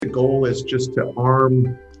goal is just to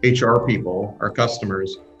arm HR people, our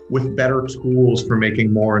customers, with better tools for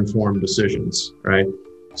making more informed decisions, right?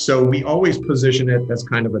 So we always position it as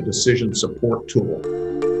kind of a decision support tool.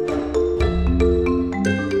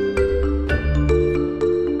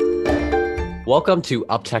 Welcome to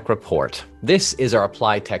UpTech Report. This is our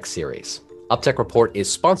Applied Tech series. UpTech Report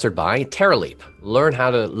is sponsored by TerraLeap. Learn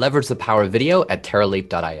how to leverage the power of video at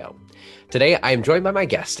terraleap.io. Today, I am joined by my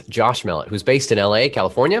guest, Josh Millet, who's based in LA,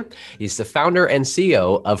 California. He's the founder and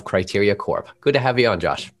CEO of Criteria Corp. Good to have you on,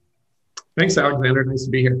 Josh. Thanks, Alexander. Nice to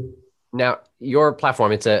be here. Now, your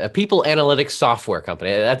platform, it's a people analytics software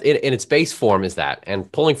company. In its base form is that. And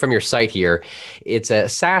pulling from your site here, it's a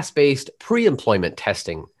SaaS-based pre-employment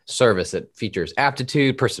testing service that features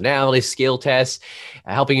aptitude, personality, skill tests,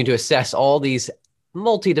 helping you to assess all these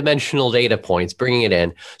multi-dimensional data points, bringing it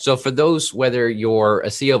in. So for those, whether you're a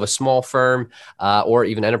CEO of a small firm or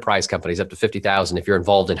even enterprise companies up to 50,000, if you're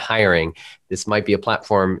involved in hiring, this might be a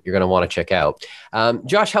platform you're going to want to check out.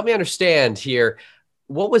 Josh, help me understand here,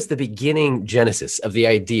 what was the beginning genesis of the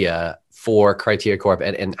idea for Criteria Corp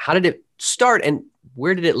and how did it start and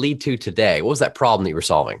where did it lead to today? What was that problem that you were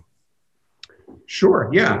solving? Sure.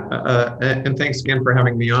 Yeah. And thanks again for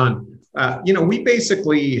having me on. We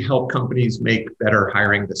basically help companies make better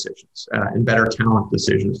hiring decisions and better talent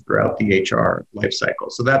decisions throughout the HR lifecycle.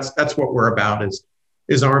 So that's what we're about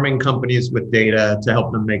is arming companies with data to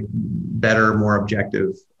help them make better, more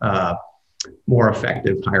objective, more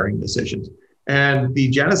effective hiring decisions. And the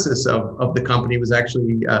genesis of the company was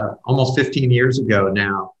actually almost 15 years ago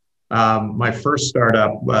now. My first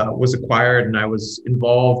startup was acquired and I was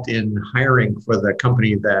involved in hiring for the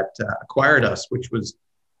company that acquired us, which was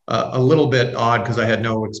a little bit odd because I had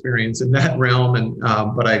no experience in that realm.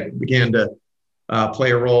 But I began to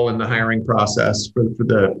play a role in the hiring process for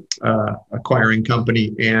the acquiring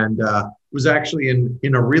company and was actually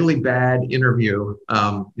in a really bad interview.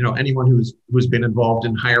 Anyone who's been involved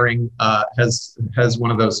in hiring has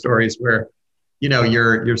one of those stories where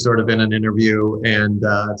you're sort of in an interview and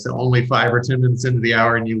it's only 5 or 10 minutes into the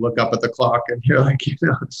hour and you look up at the clock and you're like,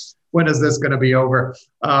 when is this going to be over?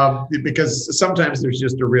 Because sometimes there's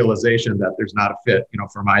just a realization that there's not a fit,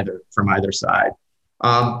 from either side.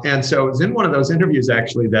 And so it was in one of those interviews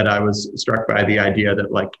actually that I was struck by the idea that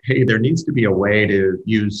hey, there needs to be a way to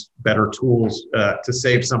use better tools to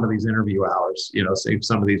save some of these interview hours, save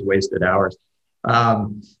some of these wasted hours.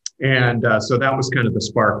 So that was kind of the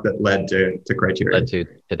spark that led to Criteria. Led to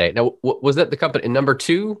today. Now, was that the company number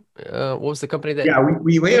two? What was the company that? Yeah,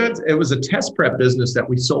 it was a test prep business that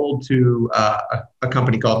we sold to a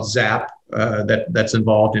company called Zap that's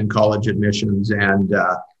involved in college admissions, and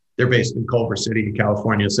they're based in Culver City,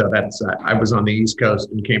 California. So that's I was on the East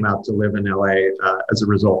Coast and came out to live in LA as a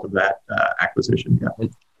result of that acquisition. Yeah.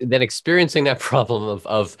 And then experiencing that problem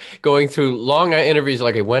of going through long interviews,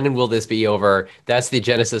 like, when will this be over? That's the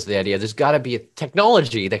genesis of the idea. There's got to be a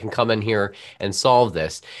technology that can come in here and solve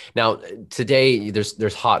this. Now, today,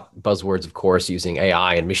 there's hot buzzwords, of course, using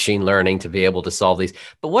AI and machine learning to be able to solve these.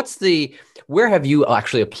 But where have you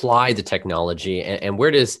actually applied the technology and where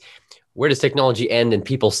does technology end and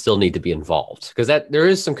people still need to be involved? Because there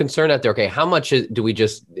is some concern out there. Okay, how much do we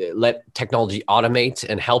just let technology automate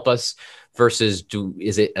and help us versus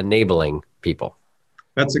is it enabling people?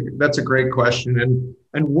 That's a great question.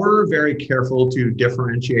 And we're very careful to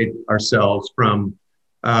differentiate ourselves from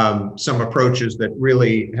some approaches that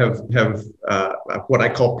really have what I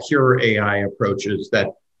call pure AI approaches that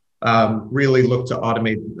really look to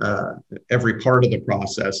automate every part of the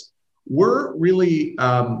process. We're really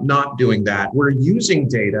not doing that. We're using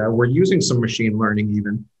data. We're using some machine learning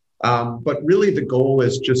even. But really the goal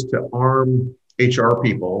is just to arm HR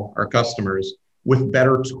people, our customers, with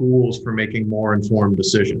better tools for making more informed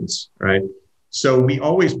decisions, right? So we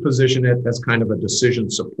always position it as kind of a decision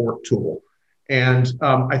support tool. And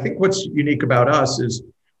I think what's unique about us is,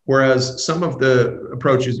 whereas some of the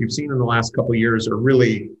approaches you've seen in the last couple of years are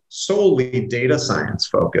really solely data science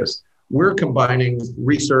focused, we're combining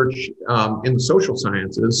research in the social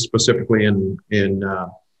sciences, specifically in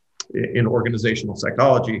organizational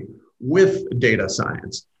psychology, with data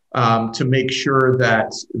science to make sure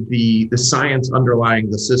that the science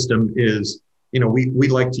underlying the system is, we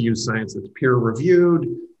like to use science that's peer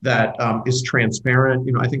reviewed, that is transparent.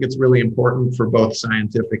 I think it's really important for both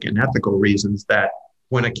scientific and ethical reasons that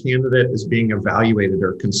when a candidate is being evaluated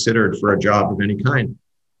or considered for a job of any kind,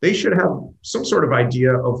 they should have some sort of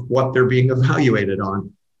idea of what they're being evaluated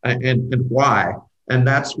on and why. And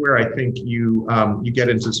that's where I think you get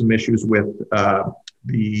into some issues with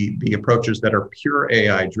the approaches that are pure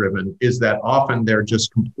AI driven, is that often they're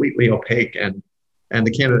just completely opaque and and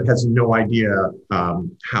the candidate has no idea how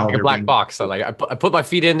Like a they're black being. box. So like I put my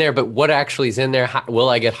feet in there, but what actually is in there? How, will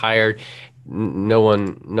I get hired? No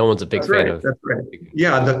one's a big That's fan right. of. That's right.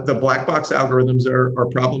 Yeah, the black box algorithms are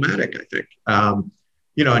problematic, I think.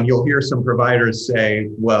 And you'll hear some providers say,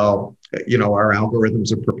 well, our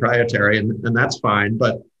algorithms are proprietary, and that's fine.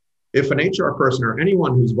 But if an HR person or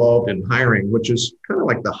anyone who's involved in hiring, which is kind of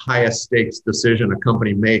like the highest stakes decision a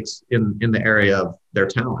company makes in the area of their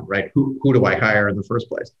talent, right? Who do I hire in the first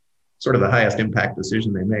place? Sort of the highest impact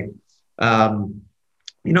decision they make.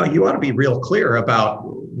 You ought to be real clear about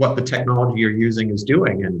what the technology you're using is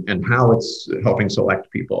doing and how it's helping select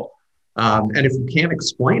people. And if you can't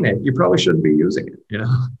explain it, you probably shouldn't be using it,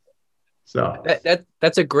 So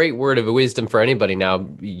That's a great word of wisdom for anybody now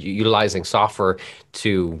utilizing software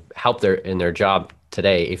to help in their job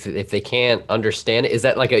today. If they can't understand it, is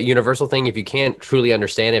that like a universal thing? If you can't truly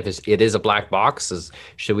understand it is a black box,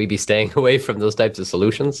 should we be staying away from those types of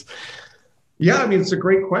solutions? Yeah, I mean, it's a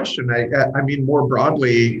great question. I mean, more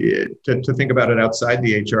broadly, to think about it outside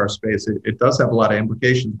the HR space, it does have a lot of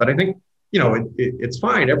implications. But I think, it's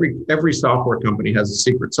fine. Every software company has a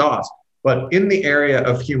secret sauce. But in the area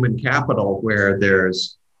of human capital, where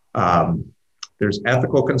there's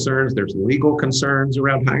ethical concerns, there's legal concerns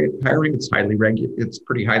around hiring. It's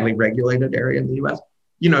pretty highly regulated area in the U.S.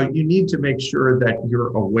 You need to make sure that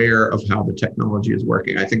you're aware of how the technology is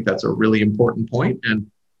working. I think that's a really important point.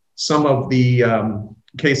 And some of the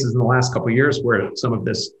cases in the last couple of years where some of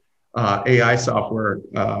this AI software,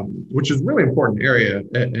 which is a really important area,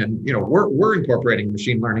 and we're incorporating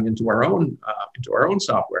machine learning into our own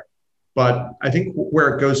software. But I think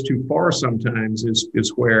where it goes too far sometimes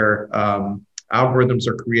is where algorithms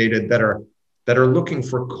are created that are looking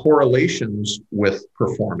for correlations with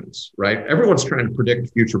performance, right? Everyone's trying to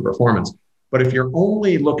predict future performance. But if you're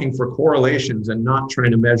only looking for correlations and not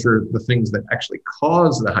trying to measure the things that actually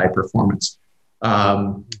cause the high performance,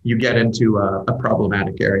 you get into a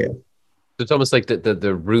problematic area. It's almost like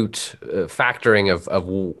the root factoring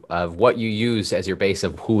of what you use as your base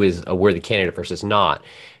of who is a worthy candidate versus not.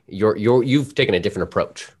 You've taken a different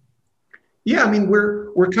approach. Yeah, I mean,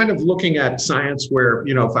 we're kind of looking at science where,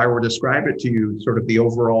 if I were to describe it to you, sort of the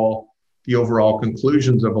overall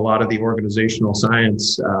conclusions of a lot of the organizational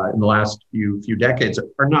science in the last few decades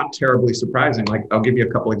are not terribly surprising. Like, I'll give you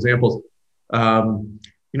a couple examples.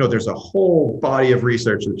 There's a whole body of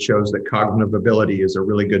research that shows that cognitive ability is a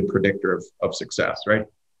really good predictor of success, right?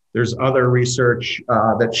 There's other research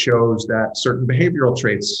that shows that certain behavioral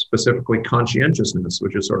traits, specifically conscientiousness,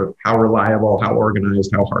 which is sort of how reliable, how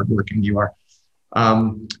organized, how hardworking you are,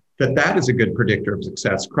 that is a good predictor of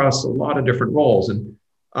success across a lot of different roles.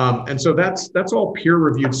 And so that's all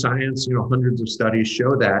peer-reviewed science. Hundreds of studies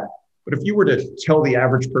show that. But if you were to tell the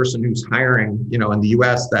average person who's hiring, in the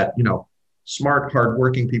U.S. that smart,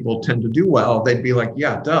 hardworking people tend to do well, they'd be like,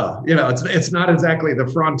 yeah, duh. It's not exactly the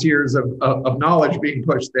frontiers of knowledge being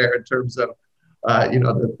pushed there in terms of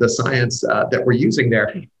the science that we're using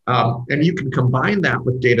there. And you can combine that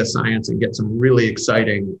with data science and get some really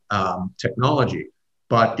exciting technology.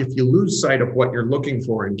 But if you lose sight of what you're looking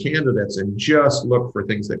for in candidates and just look for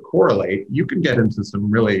things that correlate, you can get into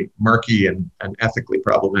some really murky and ethically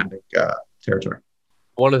problematic territory.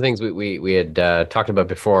 One of the things we had talked about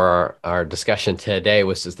before our discussion today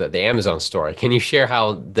was just the Amazon story. Can you share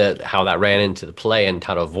how that ran into the play and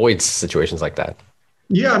how to avoid situations like that?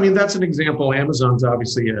 Yeah, I mean, that's an example. Amazon's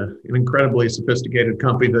obviously an incredibly sophisticated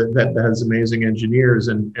company that has amazing engineers,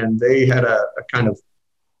 and they had a kind of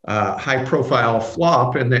high-profile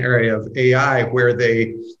flop in the area of AI, where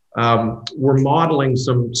they were modeling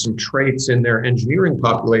some traits in their engineering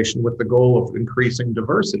population with the goal of increasing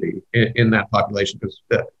diversity in that population, because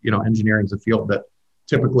engineering is a field that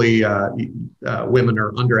typically women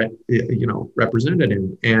are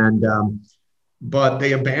represented in, but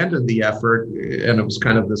they abandoned the effort, and it was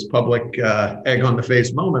kind of this public egg on the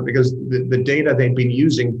face moment, because the data they'd been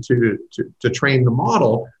using to train the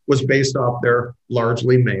model was based off their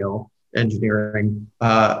largely male engineering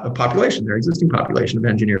population, their existing population of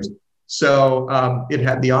engineers. So it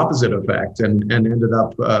had the opposite effect and ended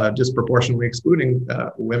up disproportionately excluding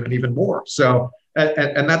women even more. So,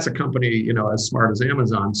 and that's a company, as smart as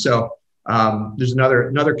Amazon. So there's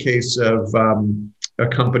another case of a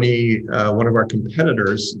company, one of our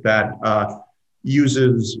competitors, that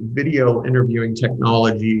uses video interviewing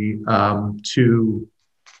technology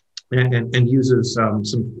and uses some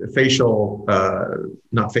facial,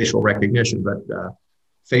 not facial recognition, but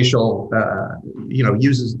facial,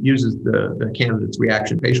 uses the candidate's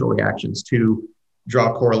facial reactions to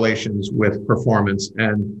draw correlations with performance.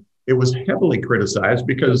 And it was heavily criticized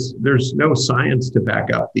because there's no science to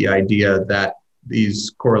back up the idea that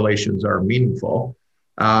these correlations are meaningful.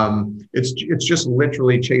 It's just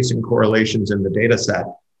literally chasing correlations in the data set.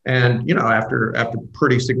 And after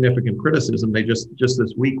pretty significant criticism, they just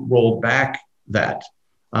this week rolled back that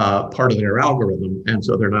part of their algorithm, and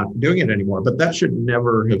so they're not doing it anymore. But that should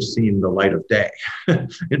never have seen the light of day,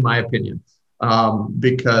 in my opinion,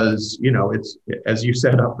 because it's, as you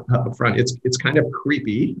said up front, it's kind of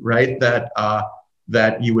creepy, right?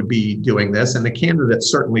 That you would be doing this, and the candidate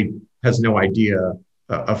certainly has no idea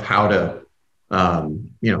of how to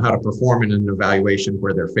how to perform in an evaluation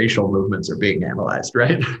where their facial movements are being analyzed,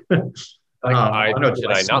 right? Should I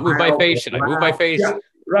not move my face? Should I move my face? Yeah,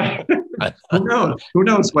 right. Who knows? Who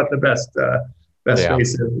knows what the best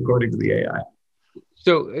face is according to the AI?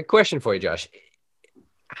 So, a question for you, Josh: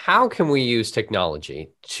 how can we use technology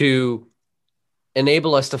to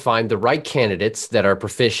enable us to find the right candidates that are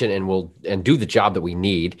proficient and do the job that we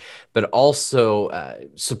need, but also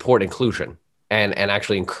support inclusion and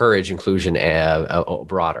actually encourage inclusion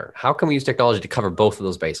broader? How can we use technology to cover both of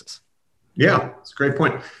those bases? Yeah, it's a great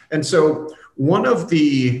point. And so one of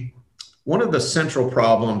the central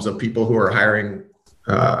problems of people who are hiring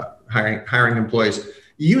employees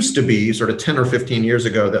used to be sort of 10 or 15 years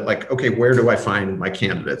ago that, like, okay, where do I find my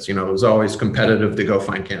candidates? It was always competitive to go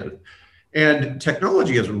find candidates. And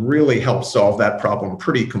technology has really helped solve that problem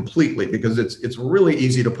pretty completely, because it's really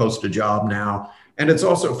easy to post a job now. And it's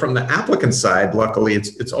also, from the applicant side, luckily,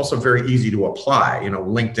 it's also very easy to apply.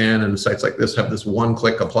 LinkedIn and sites like this have this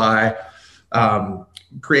one-click apply,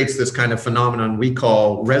 creates this kind of phenomenon we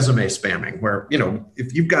call resume spamming, where,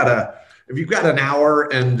 if you've got an hour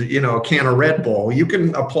and, a can of Red Bull, you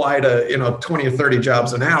can apply to, 20 or 30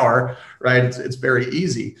 jobs an hour, right? It's very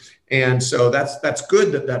easy. And so that's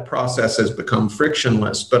good that process has become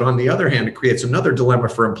frictionless. But on the other hand, it creates another dilemma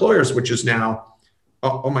for employers, which is now,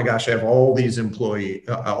 oh my gosh, I have all these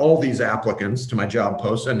applicants to my job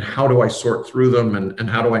posts, and how do I sort through them, and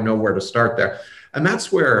how do I know where to start there? And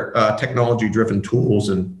that's where technology-driven tools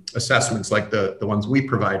and assessments like the ones we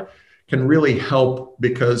provide can really help,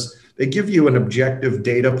 because they give you an objective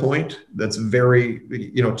data point that's very,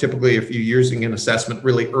 typically if you're using an assessment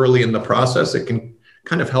really early in the process, it can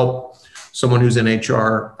kind of help someone who's in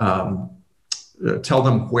HR tell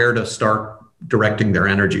them where to start directing their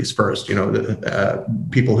energies first,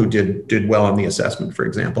 people who did well on the assessment, for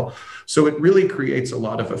example. So it really creates a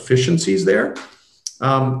lot of efficiencies there.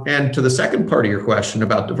 And to the second part of your question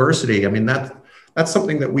about diversity, I mean, that's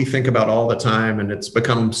something that we think about all the time, and it's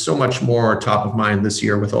become so much more top of mind this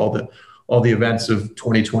year with all the events of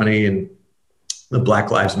 2020, and the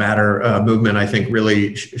Black Lives Matter movement, I think,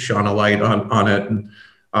 really shone a light on it, and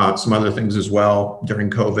some other things as well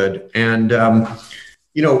during COVID. And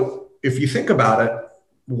if you think about it,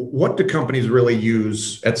 what do companies really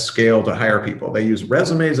use at scale to hire people? They use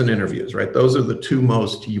resumes and interviews, right? Those are the two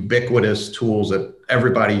most ubiquitous tools that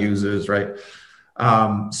everybody uses, right?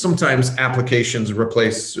 Sometimes applications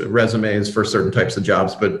replace resumes for certain types of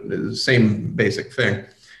jobs, but same basic thing.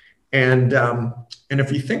 And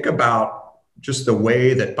if you think about just the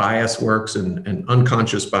way that bias works and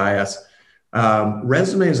unconscious bias,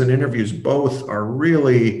 resumes and interviews both are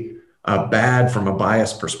really bad from a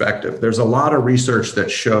bias perspective. There's a lot of research that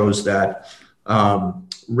shows that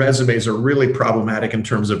resumes are really problematic in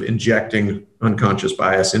terms of injecting unconscious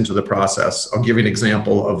bias into the process. I'll give you an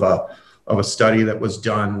example of a study that was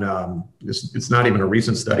done. It's not even a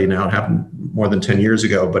recent study now. It happened more than 10 years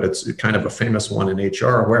ago, but it's kind of a famous one in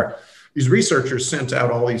HR, where these researchers sent out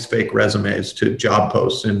all these fake resumes to job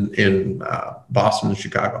posts in Boston and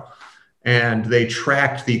Chicago. And they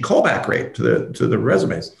tracked the callback rate to the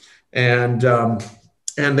resumes. And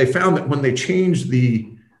they found that when they changed the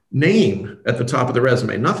name at the top of the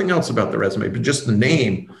resume, nothing else about the resume, but just the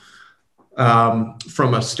name,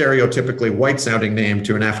 from a stereotypically white sounding name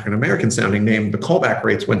to an African-American sounding name, the callback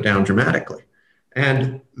rates went down dramatically.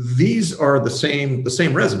 And these are the same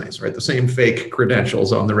resumes, right? The same fake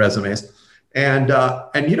credentials on the resumes. And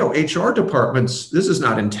HR departments, this is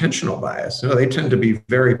not intentional bias. They tend to be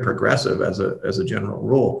very progressive as a general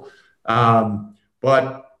rule.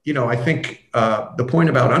 But I think the point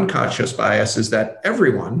about unconscious bias is that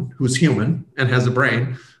everyone who's human and has a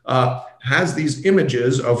brain has these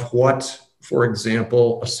images of what, for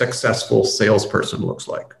example, a successful salesperson looks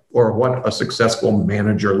like, or what a successful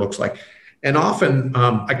manager looks like. And often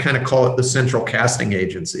I kind of call it the central casting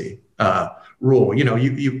agency rule.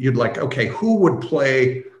 You'd like, okay, who would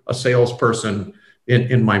play a salesperson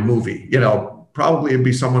in my movie? Probably it'd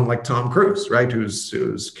be someone like Tom Cruise, right? Who's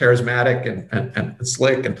charismatic and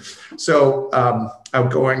slick, and so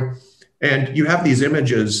outgoing. And you have these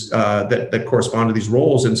images that correspond to these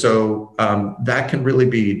roles. And so that can really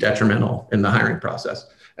be detrimental in the hiring process.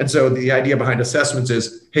 And so the idea behind assessments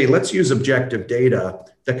is, hey, let's use objective data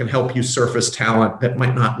that can help you surface talent that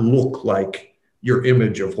might not look like your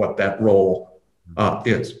image of what that role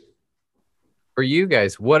is. For you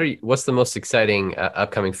guys, what's the most exciting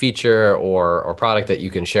upcoming feature or product that you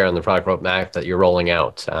can share on the product roadmap that you're rolling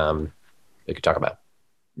out? You could talk about.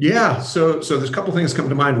 Yeah, so there's a couple things come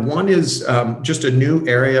to mind. One is just a new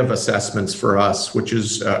area of assessments for us, which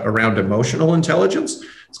is around emotional intelligence.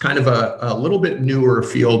 It's kind of a little bit newer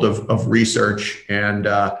field of research, and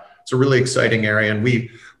it's a really exciting area. And we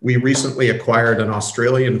recently acquired an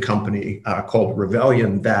Australian company called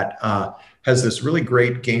Rebellion that has this really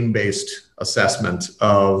great game-based assessment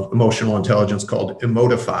of emotional intelligence called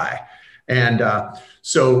Emotify. And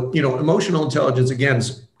so, emotional intelligence, again,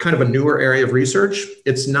 is kind of a newer area of research.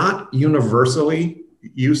 It's not universally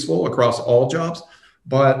useful across all jobs,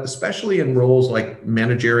 but especially in roles like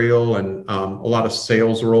managerial and a lot of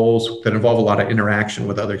sales roles that involve a lot of interaction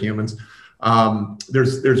with other humans.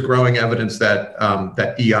 There's growing evidence that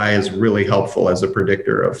that EI is really helpful as a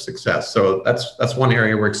predictor of success. So that's one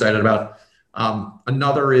area we're excited about.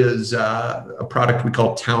 Another is a product we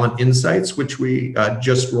call Talent Insights, which we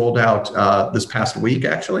just rolled out this past week,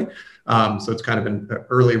 actually. So it's kind of an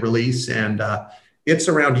early release, and it's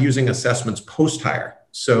around using assessments post-hire.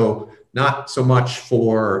 So not so much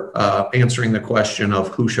for answering the question of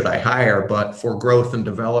who should I hire, but for growth and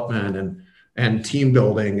development and team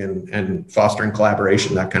building and fostering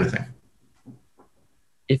collaboration, that kind of thing.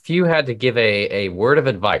 If you had to give a word of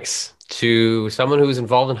advice to someone who's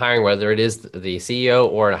involved in hiring, whether it is the CEO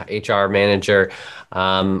or an HR manager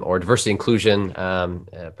or diversity inclusion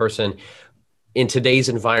person in today's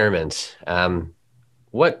environment,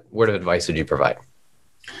 what word of advice would you provide?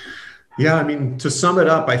 Yeah, I mean, to sum it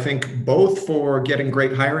up, I think both for getting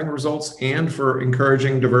great hiring results and for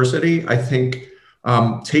encouraging diversity, I think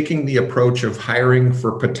taking the approach of hiring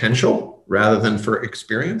for potential rather than for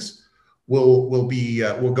experience will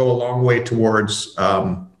go a long way towards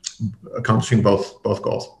accomplishing both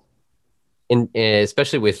goals. And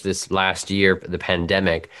especially with this last year, the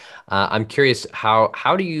pandemic, I'm curious,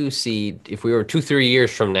 how do you see, if we were 2-3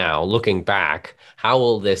 years from now, looking back, how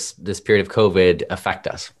will this period of COVID affect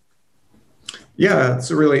us? Yeah,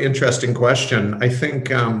 it's a really interesting question. I think,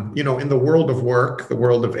 in the world of work, the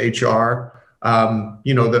world of HR,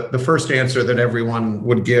 the first answer that everyone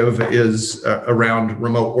would give is around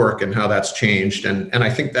remote work and how that's changed. And I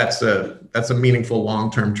think that's a meaningful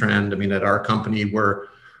long-term trend. I mean, at our company, we're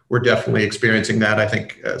definitely experiencing that. I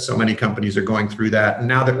think so many companies are going through that. And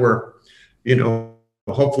now that we're,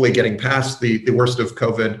 hopefully getting past the worst of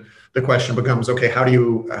COVID, the question becomes, okay, how do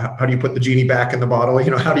you put the genie back in the bottle?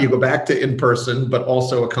 How do you go back to in-person, but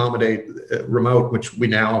also accommodate remote, which we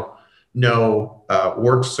now know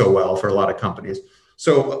works so well for a lot of companies.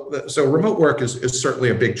 So remote work is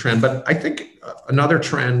certainly a big trend, but I think another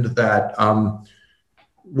trend that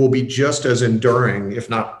will be just as enduring, if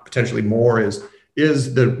not potentially more,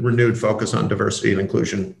 is the renewed focus on diversity and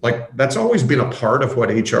inclusion. Like, that's always been a part of what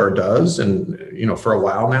HR does, and for a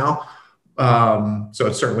while now. So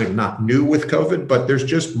it's certainly not new with COVID, but there's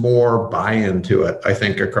just more buy-in to it, I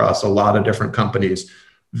think, across a lot of different companies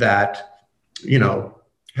that,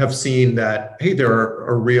 have seen that, hey, there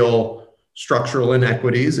are real structural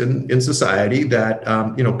inequities in society, that,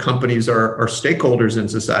 companies are stakeholders in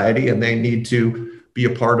society, and they need to be a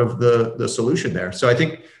part of the solution there. So I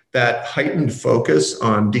think that heightened focus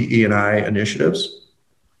on DE&I initiatives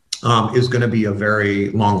is going to be a very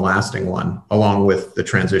long-lasting one, along with the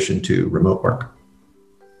transition to remote work.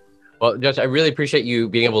 Well, Josh, I really appreciate you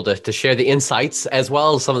being able to share the insights as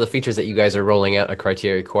well as some of the features that you guys are rolling out at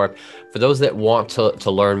Criteria Corp. For those that want to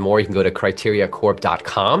learn more, you can go to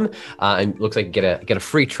criteriacorp.com and it looks like you get a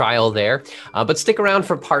free trial there. But stick around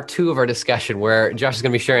for part 2 of our discussion, where Josh is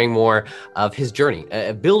going to be sharing more of his journey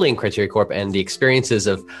building Criteria Corp and the experiences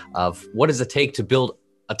of what does it take to build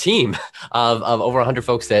a team of over 100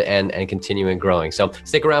 folks and continuing growing. So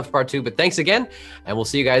stick around for part 2. But thanks again, and we'll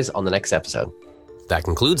see you guys on the next episode. That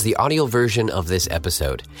concludes the audio version of this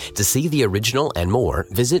episode. To see the original and more,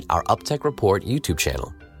 visit our UpTech Report YouTube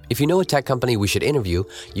channel. If you know a tech company we should interview,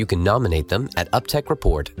 you can nominate them at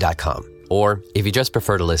uptechreport.com. Or if you just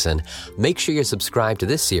prefer to listen, make sure you're subscribed to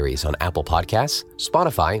this series on Apple Podcasts,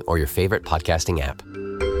 Spotify, or your favorite podcasting app.